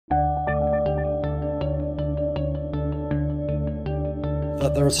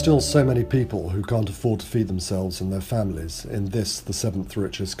That there are still so many people who can't afford to feed themselves and their families in this, the seventh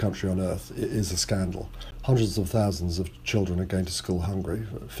richest country on earth, is a scandal. Hundreds of thousands of children are going to school hungry.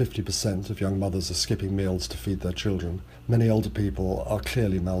 50% of young mothers are skipping meals to feed their children. Many older people are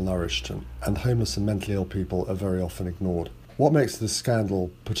clearly malnourished, and homeless and mentally ill people are very often ignored. What makes this scandal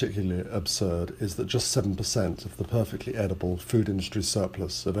particularly absurd is that just 7% of the perfectly edible food industry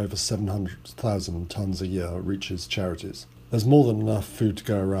surplus of over 700,000 tonnes a year reaches charities. There's more than enough food to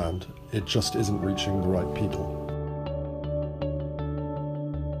go around, it just isn't reaching the right people.